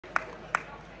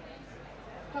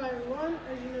Hi everyone,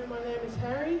 as you know my name is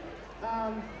Harry.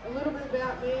 A little bit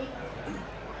about me.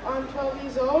 I'm 12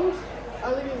 years old,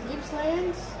 I live in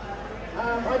Gippsland.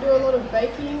 I do a lot of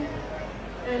baking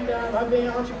and I've been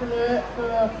an entrepreneur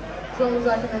for as long as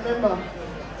I can remember.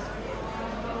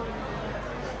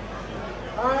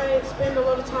 I spend a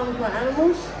lot of time with my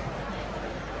animals.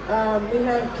 We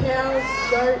have cows,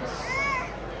 goats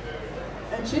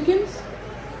and chickens.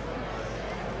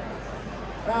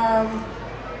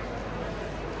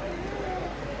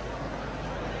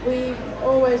 We've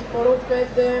always bottle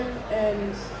fed them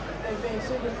and they've been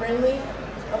super friendly.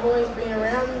 I've always been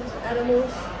around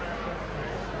animals.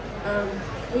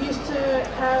 We used to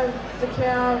have the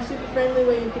cow super friendly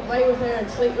where you could lay with her and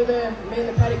sleep with her, be in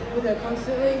the paddock with her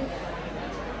constantly.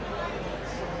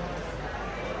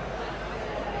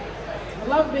 I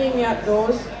love being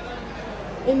outdoors.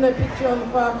 In the picture on the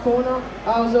far corner,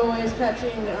 I was always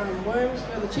catching worms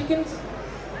for the chickens.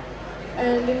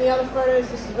 And in the other photos,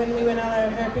 this is when we went on our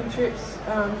herping trips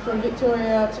from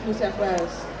Victoria to New South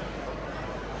Wales.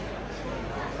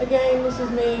 Again, this is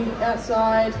me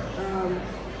outside.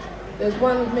 There's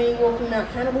one of me walking Mount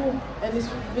Cannibal, and this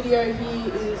video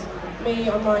here is me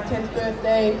on my 10th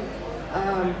birthday.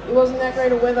 It wasn't that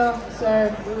great of weather,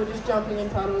 so we were just jumping in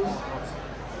puddles.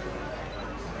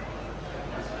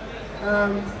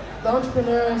 The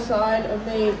entrepreneur side of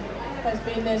me has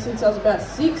been there since I was about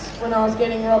 6, when I was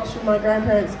getting rocks from my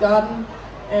grandparents' garden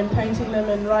and painting them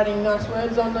and writing nice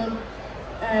words on them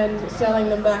and selling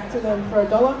them back to them for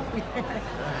 $1.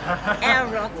 Our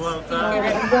rocks.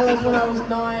 As well as when I was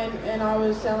 9 and I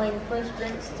was selling fresh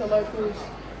drinks to locals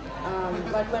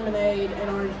like lemonade and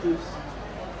orange juice.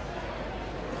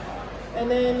 And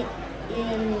then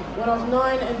when I was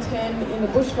 9 and 10 in the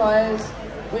bushfires,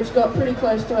 which got pretty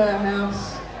close to our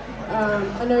house,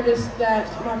 I noticed that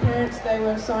my parents, they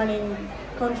were signing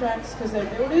contracts because they're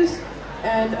builders,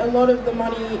 and a lot of the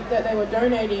money that they were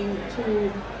donating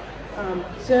to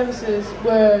services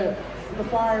were the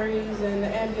fireys and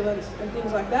the ambulance and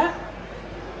things like that.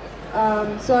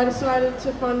 So I decided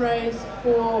to fundraise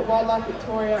for Wildlife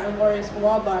Victoria and Warriors for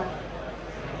Wildlife.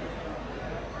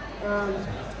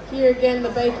 Here again,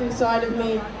 the baking side of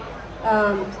me,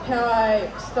 how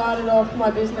I started off my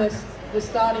business, the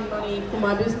starting money for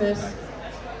my business,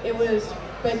 it was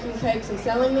baking cakes and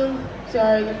selling them.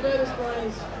 So the furthest one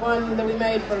is one that we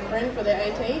made for a friend for their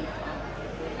 18th.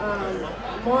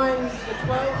 Mine's the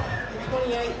 12th, the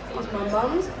 28th is my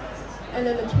mum's, and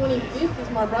then the 25th is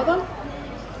my brother.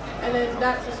 And then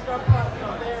that's a scrub carton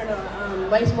up there and a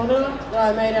lace monitor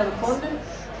that I made out of fondant.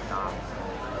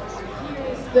 Here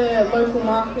is the local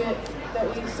market that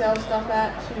we sell stuff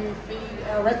at to feed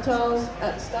our reptiles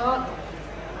at the start.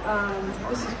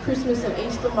 This is Christmas and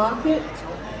Easter market.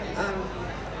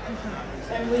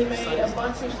 And we made a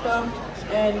bunch of stuff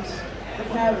and we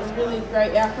have a really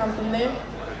great outcome from there.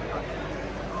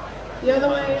 The other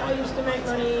way I used to make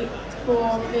money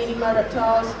for feeding my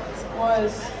reptiles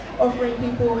was offering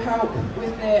people help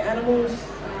with their animals.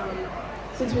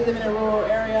 Since we live in a rural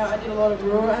area, I did a lot of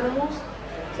rural animals.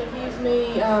 So here's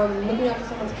me looking after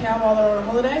someone's cow while they're on a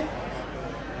holiday.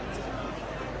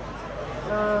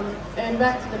 And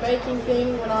back to the baking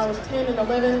thing, when I was 10 and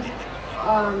 11,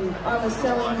 I was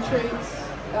selling treats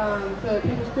for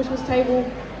people's Christmas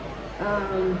table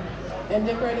and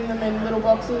decorating them in little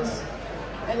boxes.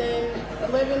 And then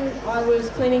 11, I was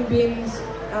cleaning bins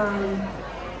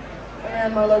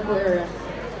around my local area.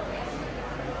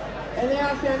 And then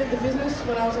I founded the business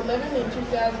when I was 11 in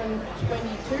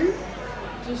 2022,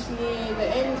 just near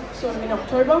the end, sort of in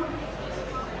October.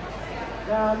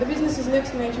 The business is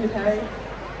Next to Nature with Harry,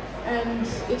 and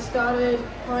it started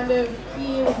kind of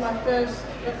here with my first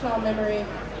reptile memory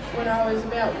when I was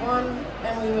about 1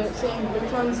 and we were seeing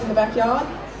bullfrogs in the backyard,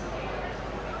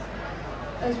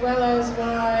 as well as when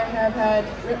I have had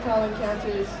reptile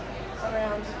encounters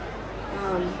around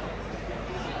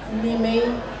near me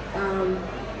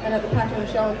and at the Pakenham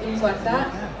show and things like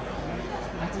that.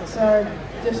 So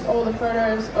just all the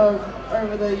photos of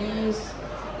over the years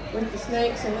with the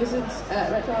snakes and lizards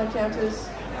at reptile encounters.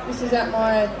 This is at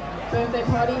my birthday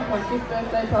party, my 5th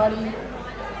birthday party,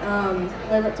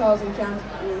 where reptile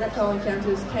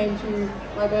encounters came to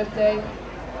my birthday.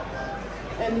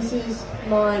 And this is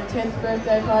my 10th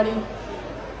birthday party.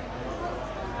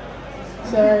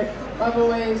 So I've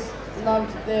always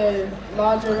loved the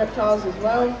larger reptiles as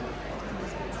well.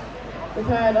 We've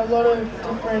had a lot of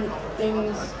different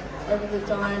things over the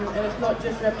time, and it's not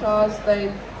just reptiles,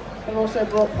 they have also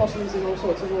brought possums and all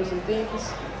sorts of awesome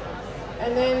things.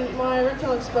 And then my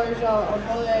reptile exposure on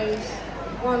holidays,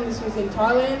 one, this was in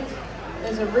Thailand.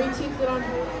 There's a retic that I'm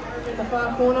holding over in the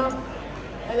far corner.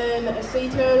 and then a sea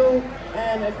turtle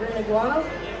and a green iguana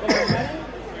that I'm having.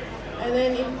 And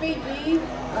then in Fiji,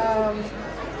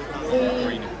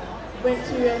 we went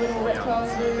to a little reptile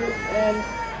zoo and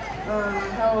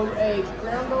held a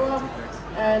ground boa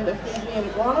and a Fijian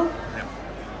iguana.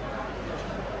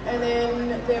 And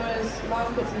then there was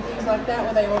markets and things like that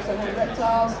where they also had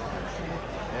reptiles.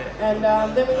 And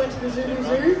then we went to the Zulu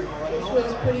Zoo, which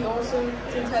was pretty awesome.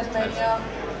 It's in Tasmania.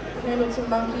 We handled some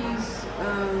monkeys,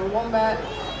 a wombat,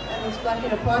 and this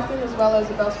black-headed python, as well as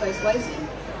a bell-spaced lacy.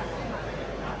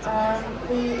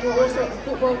 We were also at the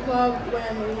football club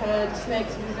when we had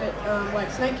snakes visit,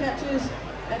 like snake catchers,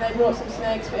 and they brought some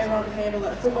snakes for everyone to handle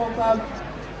at the football club.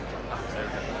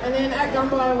 And then at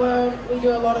Gunbuy World, we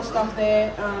do a lot of stuff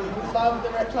there. We love the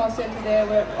reptile centre there.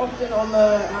 We're often on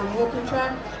the walking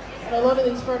track. And a lot of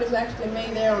these photos are actually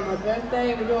me there on my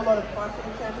birthday. We do a lot of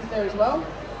python encounters there as well.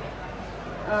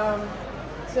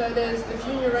 So there's the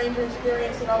Junior Ranger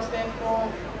experience that I was there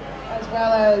for, as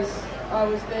well as I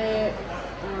was there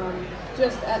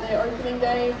just at their opening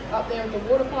day, up there with the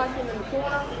water python in the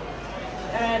corner.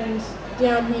 And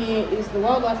down here is the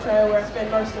wildlife trail where I spend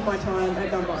most of my time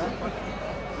at Gunbuy.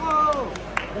 Whoa!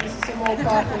 And this is some more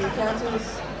python encounters,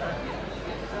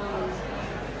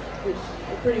 which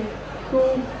are pretty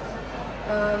cool,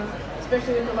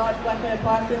 especially with the large black-headed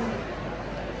python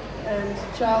and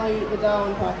Charlie the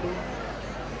Darwin python.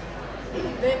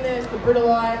 Then there's the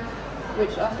brittle eye,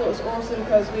 which I thought was awesome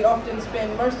because we often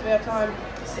spend most of our time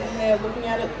sitting there looking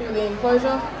at it through the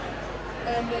enclosure.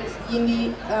 And there's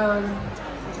Yindi,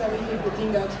 that we did the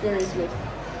dingo experience with.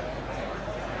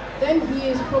 Then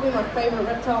here's probably my favourite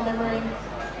reptile memory,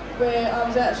 where I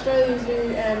was at Australia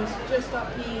Zoo and just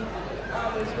up here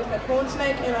I was with a corn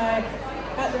snake, and I,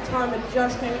 at the time, had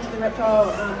just came into the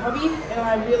reptile hobby, and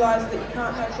I realised that you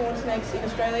can't have corn snakes in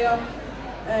Australia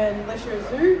unless you're a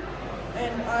zoo,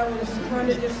 and I was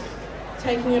kind of just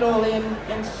taking it all in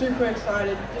and super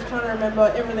excited, just trying to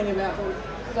remember everything about them,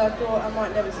 because I thought I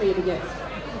might never see it again.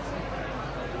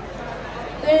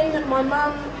 Then my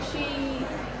mum, she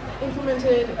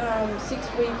implemented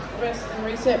 6-week rest and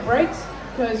reset breaks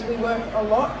because we work a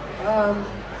lot.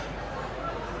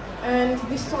 And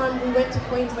this time we went to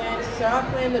Queensland, so I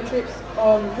planned the trips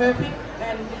on herping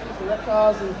and looking for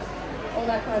reptiles and all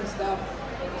that kind of stuff.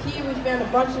 Here we found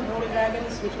a bunch of water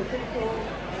dragons, which were pretty cool.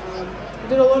 We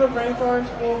did a lot of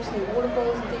rainforest walks near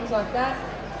waterfalls and things like that.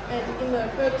 And in the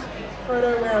furthest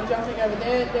photo where I'm jumping over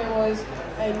there, there was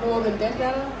a northern death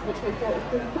adder, which we thought was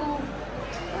pretty cool.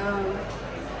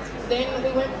 Then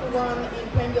we went for one in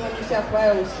Pangula, New South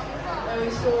Wales, where we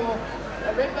saw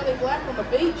a red-bellied black on the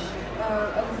beach,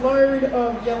 a load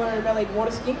of yellow-bellied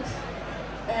water skinks,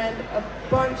 and a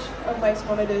bunch of lace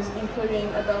monitors, including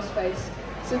a bell's face.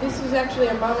 So this was actually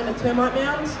a mum in a termite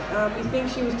mound. We think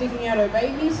she was digging out her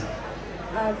babies.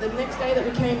 The next day that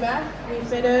we came back, we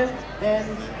fed her,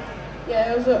 and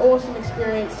yeah, it was an awesome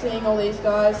experience seeing all these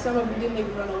guys. Some of them didn't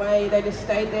even run away, they just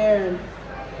stayed there, and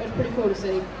it was pretty cool to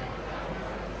see.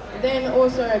 Then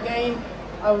also again,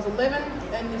 I was 11,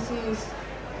 and this is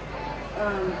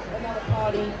another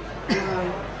party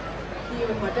here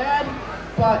with my dad,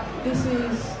 but this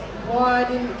is why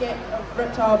I didn't get a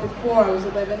reptile before I was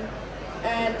 11,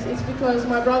 and it's because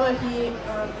my brother here,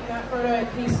 in that photo,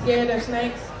 he's scared of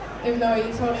snakes, even though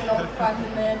he's holding on to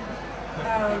python there.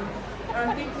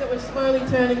 I think that we're slowly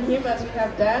turning him as we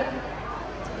have dad,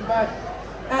 but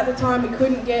at the time we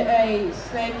couldn't get a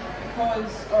snake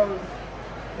because of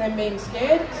them being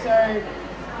scared, so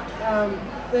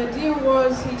the deal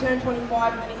was he turned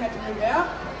 25 and then he had to move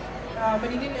out, but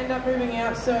he didn't end up moving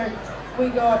out, so we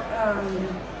got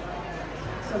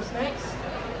some snakes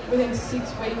within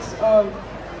 6 weeks of,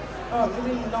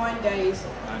 within 9 days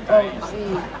of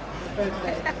the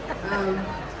birthday.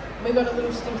 We got a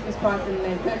little stinkness python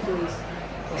named Hercules.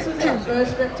 This is our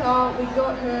first reptile. We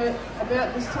got her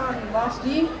about this time last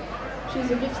year.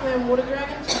 She's a Gippsland water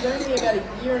dragon. She's only about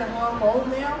a year and a half old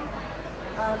now.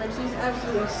 And she's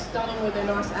absolutely stunning with her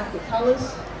nice aqua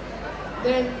colours.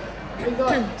 Then we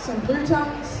got some blue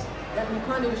tongues, and we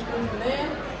kind of just grew from there.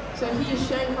 So here's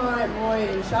Shanghai, Roy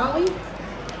and Charlie,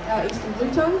 our eastern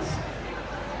blue tongues.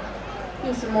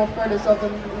 Here's some more photos of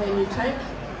them in their new tank.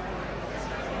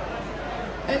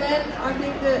 And then I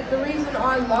think that the reason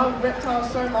I love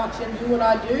reptiles so much and do what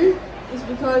I do is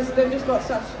because they've just got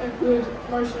such a good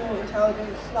emotional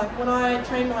intelligence. Like when I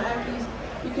train my Ackies,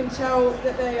 you can tell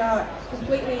that they are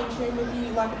completely in tune with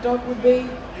you like a dog would be,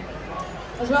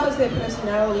 as well as their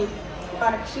personality.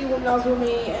 Like she will nuzzle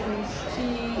me, and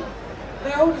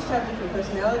they all just have different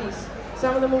personalities.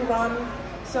 Some of them will run,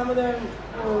 some of them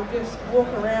will just walk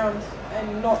around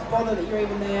and not bother that you're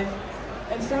even there.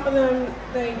 And some of them,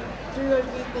 they do those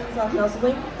weird things like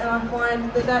nuzzling, and I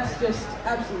find that that's just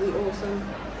absolutely awesome.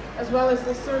 As well as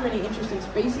there's so many interesting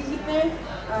species in there.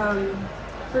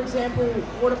 For example,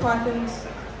 water pythons,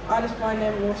 I just find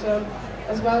them awesome,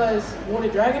 as well as water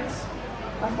dragons.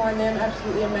 I find them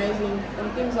absolutely amazing,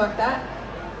 and things like that.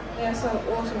 There are some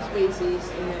awesome species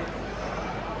in there.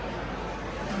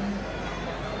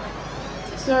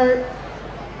 So,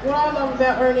 what I love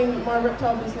about owning my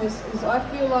reptile business is I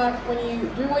feel like when you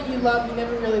do what you love, you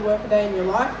never really work a day in your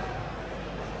life.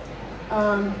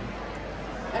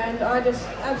 And I just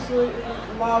absolutely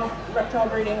love reptile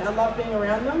breeding. I love being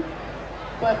around them.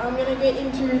 But I'm going to get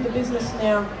into the business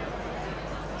now.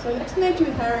 So next to Nature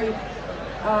with Harry,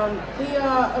 we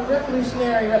are a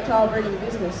revolutionary reptile breeding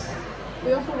business.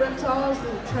 We offer reptiles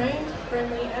that are trained,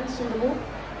 friendly and suitable,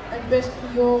 and best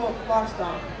for your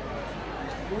lifestyle.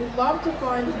 We love to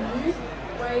find new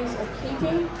ways of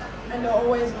keeping and are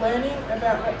always learning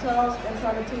about reptiles and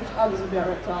trying to teach others about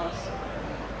reptiles.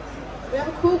 We have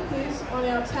a cool quiz on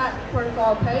our TAP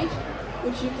profile page,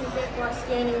 which you can get by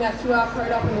scanning that QR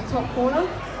code up in the top corner.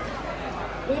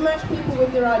 We match people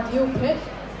with their ideal pet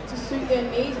to suit their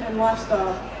needs and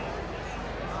lifestyle.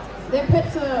 Their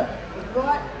pets are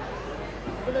right,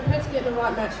 but the pets get the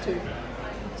right match too,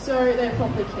 so they're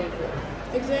properly cared for.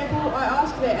 Example, I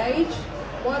ask their age,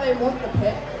 why they want the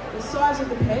pet, the size of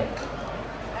the pet,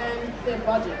 and their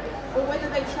budget, or whether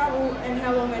they travel and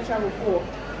how long they travel for.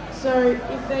 So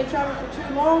if they travel for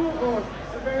too long or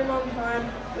a very long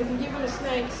time, we can give them a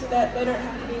snake so that they don't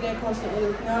have to be there constantly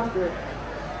looking after it,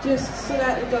 just so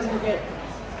that it doesn't get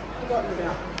forgotten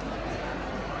about.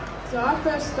 So I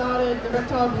first started the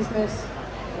reptile business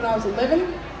when I was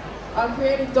 11. I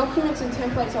created documents and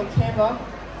templates on Canva.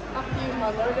 Up here is my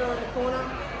logo in the corner.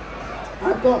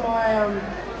 I've got my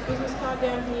business card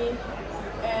down here,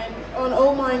 and on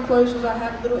all my enclosures I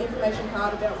have a little information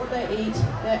card about what they eat,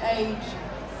 their age,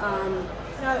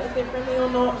 if they're friendly or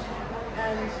not,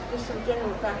 and just some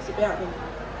general facts about them.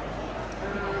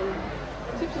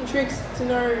 Tips and tricks to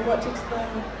know what ticks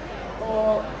them,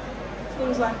 or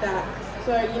things like that,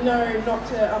 so you know not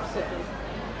to upset them.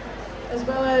 As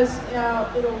well as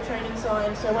our little training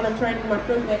sign, so when I'm training my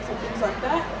fruit necks and things like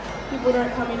that, people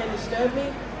don't come in and disturb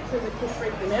me, because it could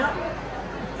freak them out.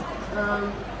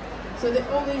 So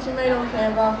all these are made on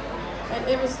Canva, and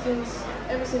ever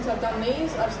since I've done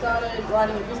these, I've started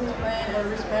writing a business plan and a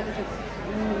risk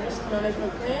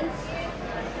management plan.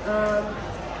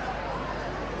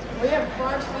 We have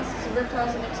 5 species of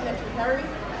reptiles in next to carry.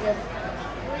 We have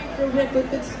 3 frilled-neck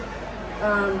lipids,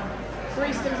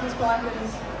 3 Stimson's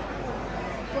pythons,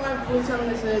 5 blue-tongue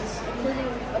lizards, including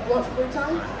a blotched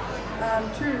blue-tongue,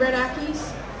 2 red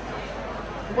ackies,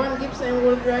 1 Gippsland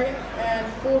water dragon, and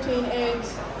 14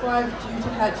 eggs, 5 due to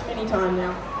hatch anytime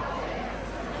now.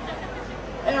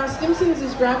 Our Stimson's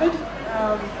is gravid,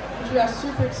 which we are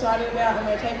super excited about, and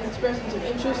we're taking expressions of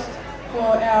interest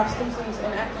for our Stimson's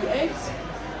and Ackie eggs.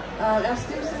 Our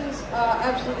Stimson's are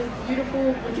absolutely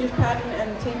beautiful, reduced pattern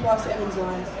and T+ Evans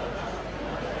lines.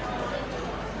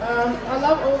 I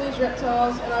love all these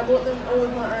reptiles, and I bought them all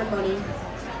with my own money.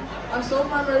 I sold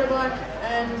my motorbike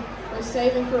and was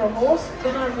saving for a horse.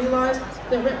 Then I realised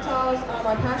that reptiles are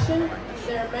my passion.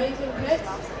 They're amazing pets,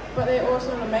 but they're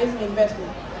also an amazing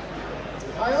investment.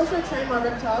 I also train my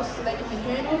reptiles so they can be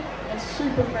handled and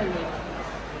super friendly.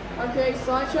 I create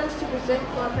slideshows to present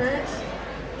my parents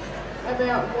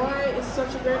about why it's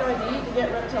such a great idea to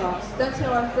get reptiles. That's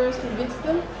how I first convinced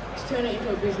them to turn it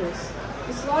into a business.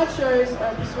 The slideshows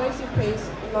are a persuasive piece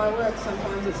in my work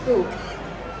sometimes at school.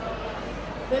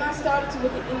 Then I started to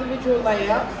look at individual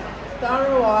layout, the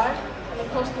ROI, and the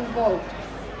cost involved,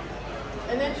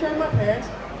 and then showed my parents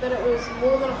that it was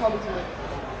more than a hobby to me.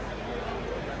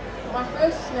 My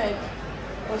first snake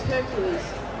was Hercules,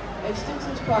 a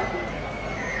Stimson's python.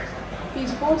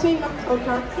 He's 14 months old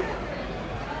currently,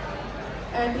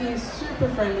 and he is super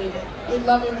friendly. We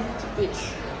love him to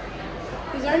bits.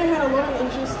 He's only had a lot of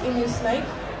interest in this snake.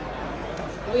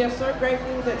 We are so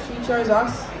grateful that she chose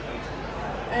us.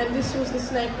 And this was the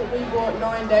snake that we bought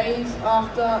 9 days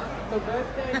after her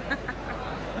birthday.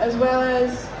 As well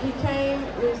as he came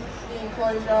with the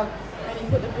enclosure, and he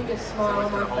put the biggest smile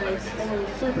on my face, and we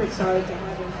were super excited to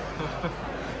have him.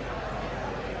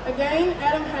 Again,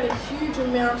 Adam had a huge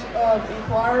amount of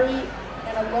inquiry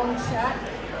and a long chat.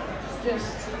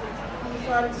 Just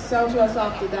decided to sell to us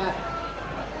after that.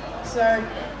 So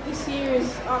this here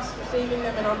is us receiving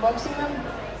them and unboxing them.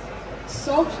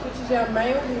 Salt, which is our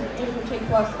male, he's a beautiful T+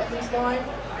 Evans line.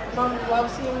 Mum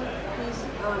loves him, he's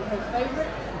her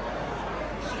favourite.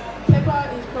 Pepper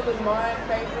is probably my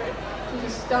favourite. She's a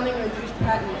stunning reduced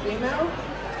pattern female.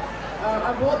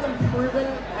 I bought them proven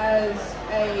as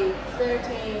a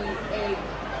 13 egg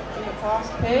in the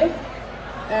past pair,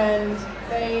 and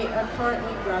they are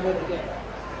currently gravid again.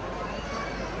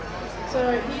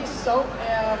 So here's Salt,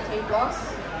 our T plus,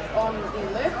 on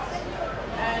the left,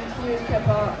 and here's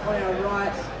Pepper on our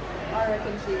right. I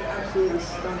reckon she's absolutely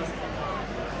stunning.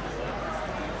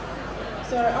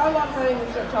 So I love having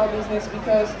this reptile business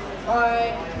because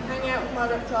I can hang out with my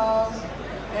reptiles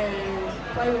and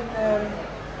play with them.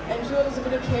 And sure, there's a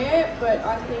bit of care, but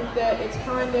I think that it's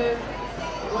kind of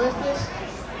worthless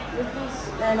with this,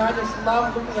 and I just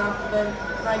love looking after them,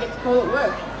 and I get to call it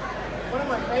work. One of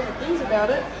my favourite things about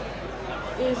it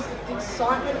is the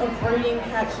excitement of breeding,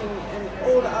 hatching, and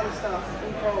all the other stuff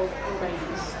involved in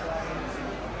babies.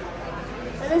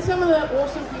 And then some of the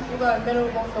awesome people that I've met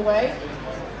along the way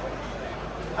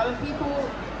are the people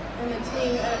in the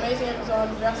team at Amazing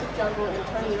Amazon, Jurassic Jungle, and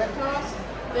Totally Reptiles.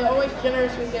 They're always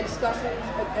generous with their discussions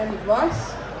and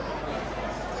advice.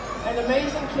 And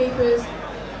amazing keepers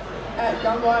at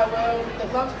Gunfire World that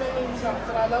I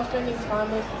love spending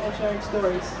time with and sharing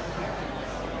stories.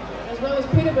 As well as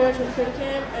Peter Birch with Critter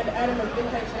Cam and Adam of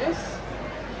VHS.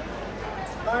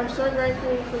 I'm so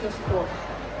grateful for your support.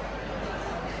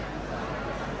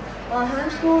 I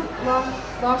homeschooled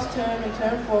last term in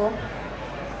term 4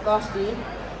 last year.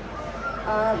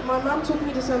 My mum took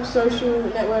me to some social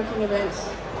networking events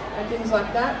and things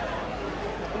like that,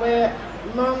 where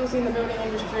mum's in the building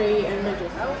industry and mental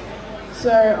health.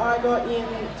 So I got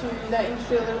into that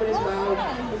industry a little bit as well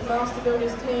with Master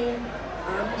Builder's team,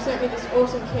 who sent me this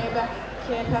awesome care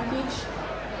package.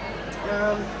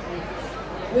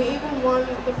 We even won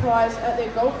the prize at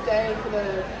their golf day for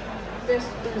the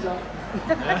best loser.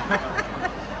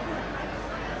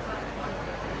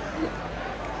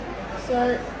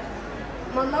 So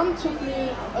my mum took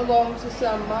me along to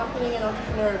some marketing and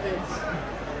entrepreneur events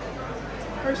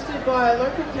hosted by a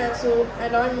local council,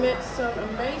 and I met some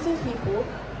amazing people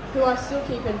who I still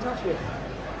keep in touch with.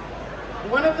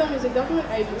 One of them is a government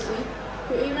agency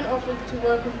who even offered to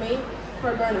work with me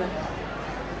pro bono.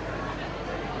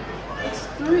 It's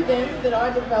through them that I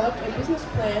developed a business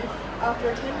plan after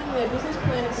attending their Business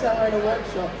Plan Accelerator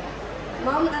workshop.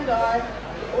 Mum and I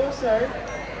also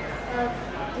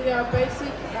did our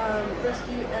basic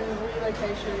rescue and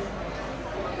relocation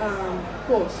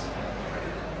course.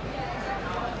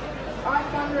 I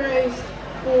fundraised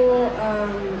for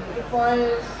the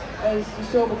fires, as you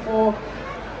saw before,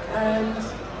 and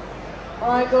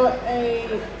I got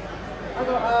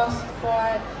asked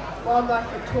by Wildlife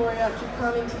Victoria to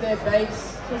come into their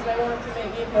base because they wanted to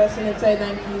meet me in person and say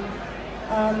thank you.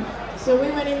 So we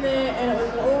went in there, and it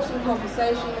was an awesome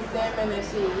conversation with them and their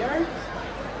CEO.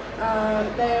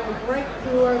 They have a great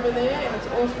crew over there, and it's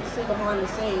awesome to see behind the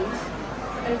scenes.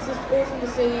 And it's just awesome to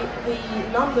see the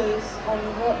numbers on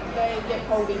what they get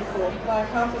called in for. Like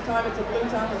half the time it's a blue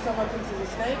tongue and someone thinks it's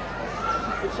a snake,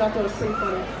 which I thought was pretty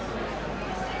funny.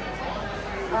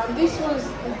 This was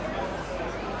the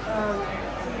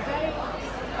day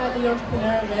at the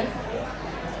entrepreneur event.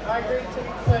 I agreed to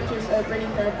purchase a breeding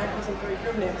pair of Ackies and 3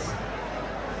 crib nets.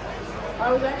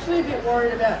 I was actually a bit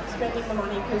worried about spending the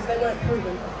money because they weren't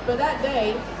proven. But that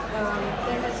day,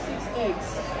 they had 6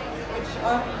 eggs, which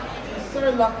I was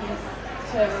so lucky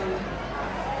to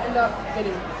end up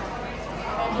getting.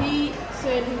 And he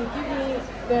said he would give me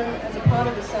them as a part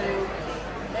of the sale,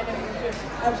 and it was just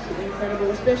absolutely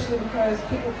incredible, especially because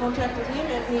people contacted him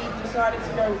and he decided to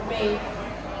go with me.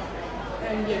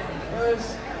 And yeah, it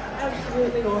was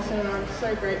absolutely awesome, and I'm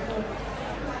so grateful.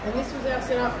 And this was our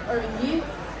setup over here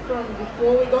from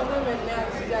before we got them, and now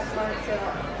this is our current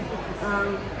setup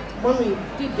when we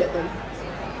did get them.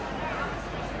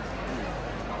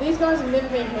 These guys have never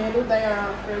been handled, they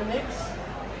are field nets,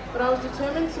 but I was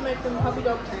determined to make them puppy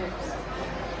dog tame.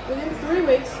 Within 3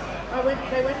 weeks,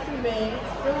 they went from being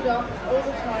filled up all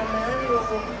the time whenever you were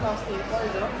walking past the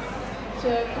enclosure,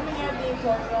 to coming out of the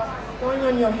enclosure, going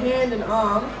on your hand and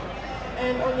arm,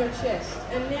 and on your chest.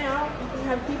 And now you can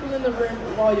have people in the room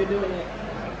while you're doing it.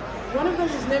 One of them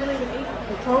has never even eaten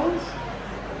the tongs,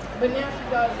 but now she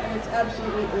does, and it's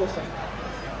absolutely awesome.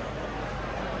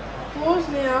 Claws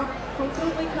now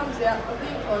confidently comes out of the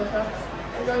enclosure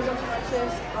and goes onto my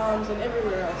chest, arms, and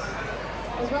everywhere else,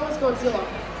 as well as Godzilla.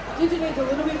 Gigi needs a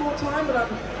little bit more time, but I'm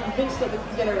convinced that we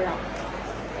can get her out.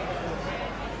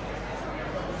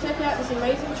 Check out this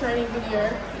amazing training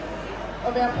video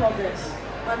of our progress.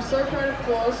 I'm so proud of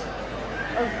Claus,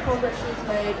 of the progress she's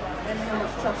made, and how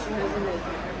much trust she has in me.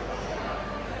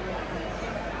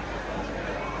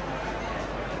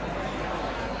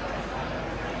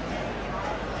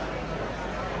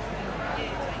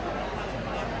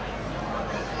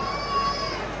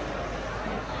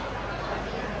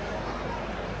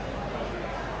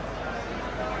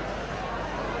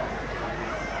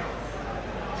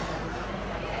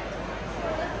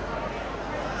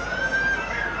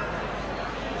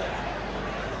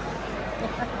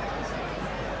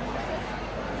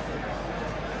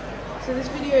 So this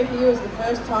video here was the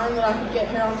first time that I could get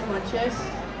her onto my chest,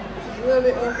 which was a little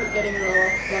bit awkward getting her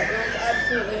off, but it was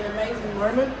absolutely an amazing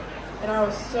moment, and I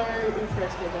was so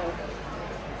impressed with her.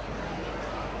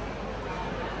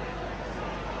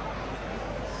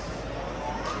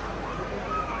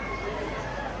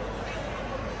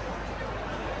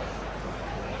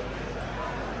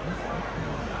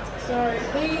 So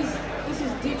this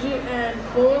is Digit and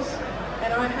Claws,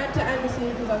 and I had to add this in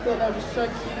because I thought they were just so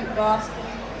cute, basking.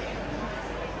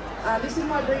 This is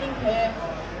my breeding pair.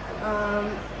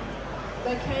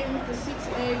 They came with the 6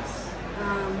 eggs,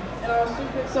 and I was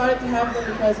super excited to have them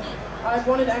because I've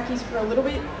wanted Ackies for a little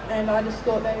bit, and I just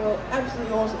thought they were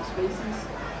absolutely awesome species.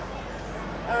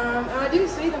 And I didn't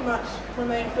see them much when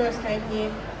they first came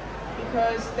here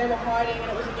because they were hiding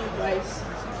and it was a new place.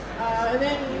 And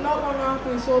then not long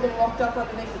after we saw them locked up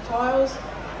underneath the tiles,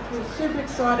 we were super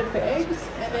excited for eggs,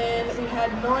 and then we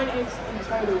had 9 eggs in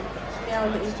total now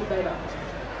in the incubator.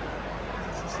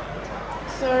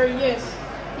 So yes,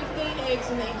 15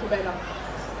 eggs in the incubator,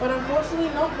 but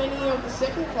unfortunately not many of the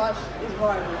second clutch is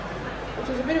viable, which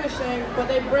is a bit of a shame, but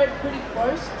they bred pretty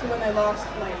close to when they last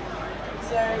laid.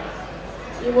 So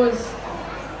it was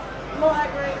not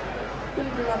that great,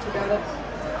 couldn't do much about it.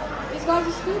 These guys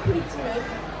are still pretty timid,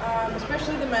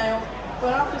 especially the male,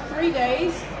 but after 3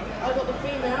 days I got the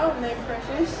female, named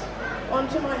Precious,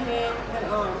 onto my hand and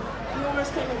arm. She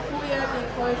almost came in fully out of the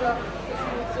enclosure, but she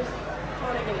was just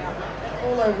trying to get out, and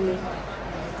all over me.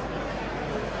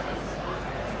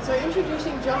 So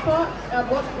introducing Jacqui, our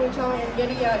blotch blue tongue, and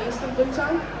Yeti, our eastern blue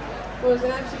tongue, was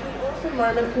an absolutely awesome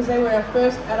moment because they were our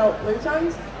first adult blue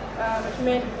tongues, which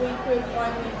meant we could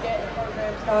finally get a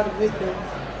program started with them.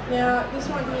 Now this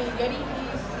one here, Yeti,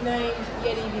 he's named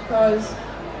Yeti because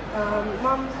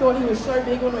Mum thought he was so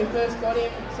big when we first got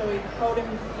him, so we called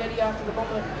him Yeti after the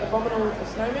abominable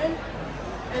snowman.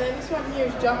 And then this one here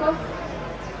is Jacqui.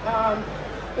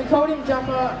 We called him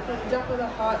Jacqui from Jacqui the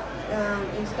Hutt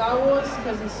in Star Wars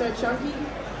because he's so chunky.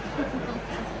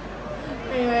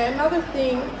 Anyway, another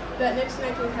thing that Next to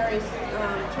Nature Harry is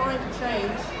trying to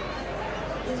change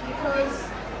is because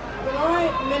when I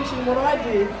mention what I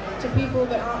do to people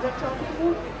that aren't reptile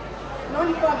people,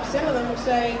 95% of them will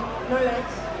say, no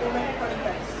thanks, or make a funny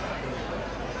face.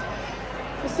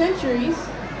 For centuries,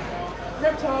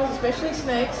 reptiles, especially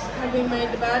snakes, have been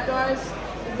made the bad guys,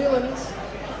 the villains,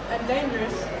 and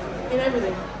dangerous in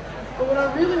everything. But what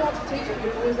I really want to teach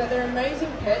people is that they're amazing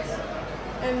pets,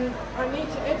 and I need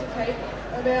to educate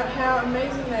about how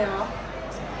amazing they are,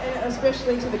 and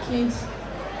especially to the kids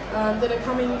that are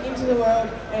coming into the world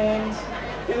and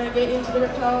going to get into the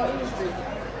reptile industry.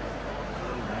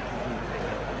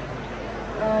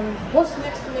 What's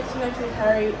next for Next to Nature with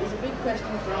Harry is a big question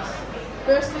for us.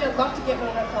 Firstly, I'd love to get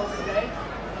more reptiles today.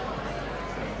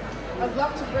 I'd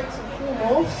love to breed some cool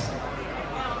morphs.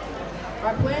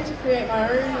 I plan to create my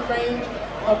own range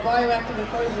of bioactive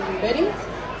enclosures and bedding.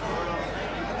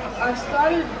 I've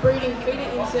started breeding feeder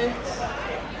insects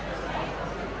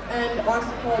and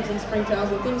isopods and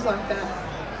springtails and things like that.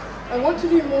 I want to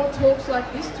do more talks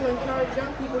like this to encourage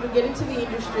young people to get into the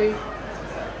industry,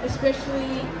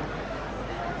 especially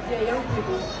young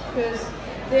people, because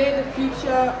they're the future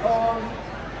of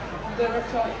the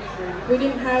reptile industry. If we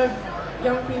didn't have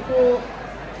young people,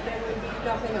 there would be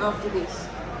nothing after this.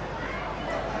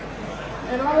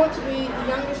 And I want to be the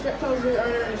youngest reptile zoo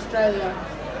owner in Australia.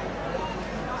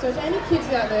 So to any kids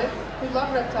out there who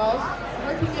love reptiles,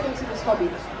 I hope you get into this hobby.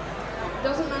 It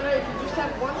doesn't matter if you just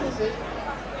have one lizard,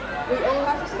 we all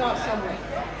have to start somewhere.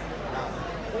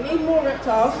 We need more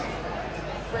reptiles,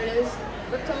 breeders,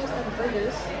 reptiles and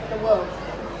breeders in the world.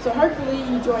 So hopefully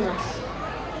you join us.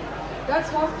 That's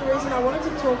half the reason I wanted to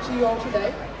talk to you all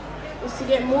today, is to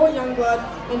get more young blood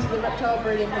into the reptile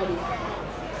breeding hobby.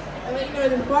 And let you know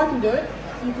that if I can do it,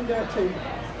 you can do it too.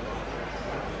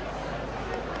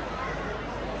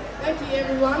 Thank you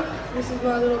everyone. This is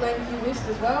my little thank you list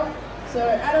as well. So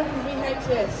Adam from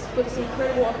VHS for this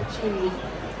incredible opportunity.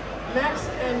 Max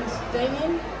and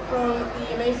Damien from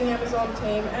the Amazing Amazon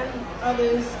team and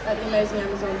others at the Amazing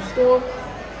Amazon store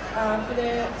for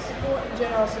their support and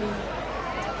generosity.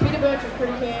 Peter Birch of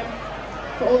Criticam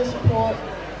for all the support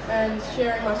and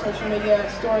sharing my social media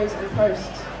stories and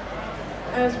posts,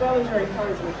 as well as your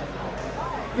encouragement.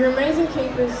 Your amazing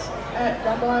keepers at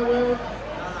Gumby World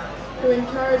who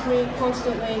encourage me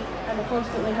constantly and are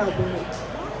constantly helping me.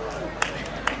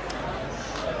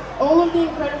 All of the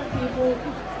incredible people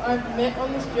I've met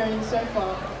on this journey so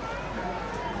far.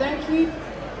 Thank you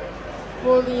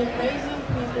for the amazing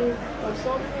people who have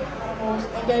sold me their animals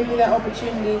and gave me that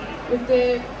opportunity with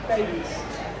their babies.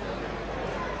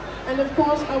 And of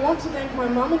course, I want to thank my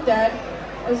mum and dad,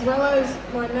 as well as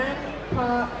my nan,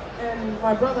 and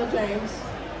my brother James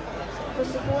for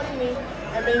supporting me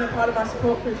and being a part of my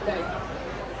support crew today.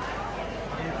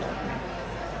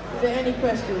 Is there any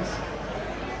questions?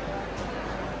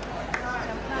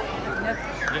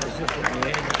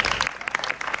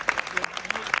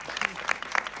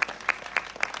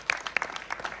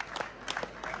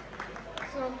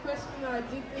 So a question that I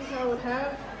did think I would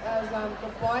have as the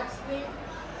bites thing.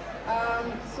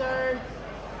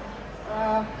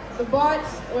 The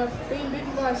bites, being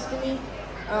bitten by a stingy,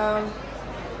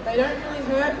 they don't really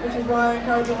hurt, which is why I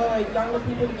encourage a lot of younger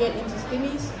people to get into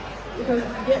stingies, because if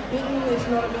you get bitten, it's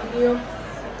not a big deal,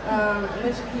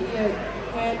 unless you get your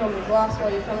hand on the glass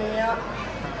while you're coming out.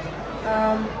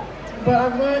 But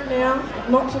I've learned now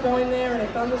not to go in there in a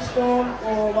thunderstorm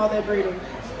or while they're breeding.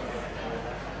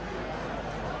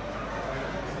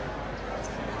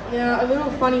 Now, a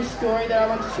little funny story that I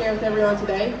want to share with everyone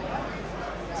today,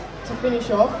 to finish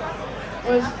off,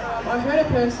 was I heard a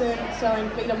person selling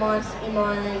feeder mice in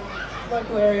my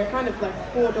local area, kind of like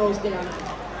 4 doors down.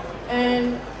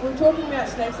 And we were talking about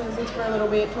snakes and lizards for a little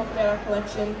bit, talking about our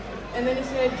collection, and then he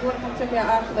said, do you want to come check out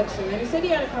our collection? And he said he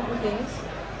had a couple of things,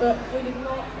 but we did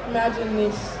not imagine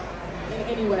this in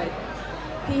any way.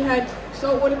 He had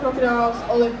saltwater crocodiles,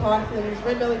 olive pythons,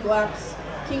 red-bellied blacks,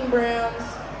 king browns,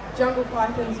 jungle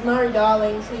pythons, Murray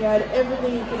darlings. He had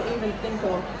everything he could even think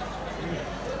of.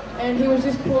 And he was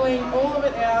just pulling all of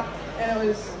it out, and it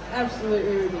was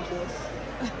absolutely ridiculous.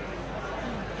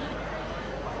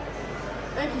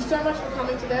 Thank you so much for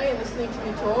coming today and listening to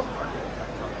me talk.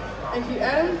 Thank you,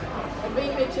 Adam and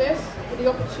VHS, for the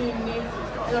opportunity,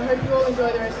 and I hope you all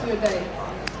enjoy the rest of your day.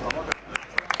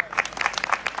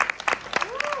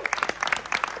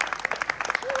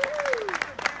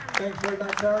 Thanks very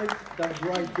much, Harry. Done a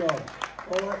great job.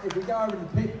 All right, if we go over to the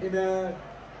pit in 2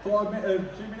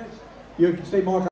 minutes, you can see Michael.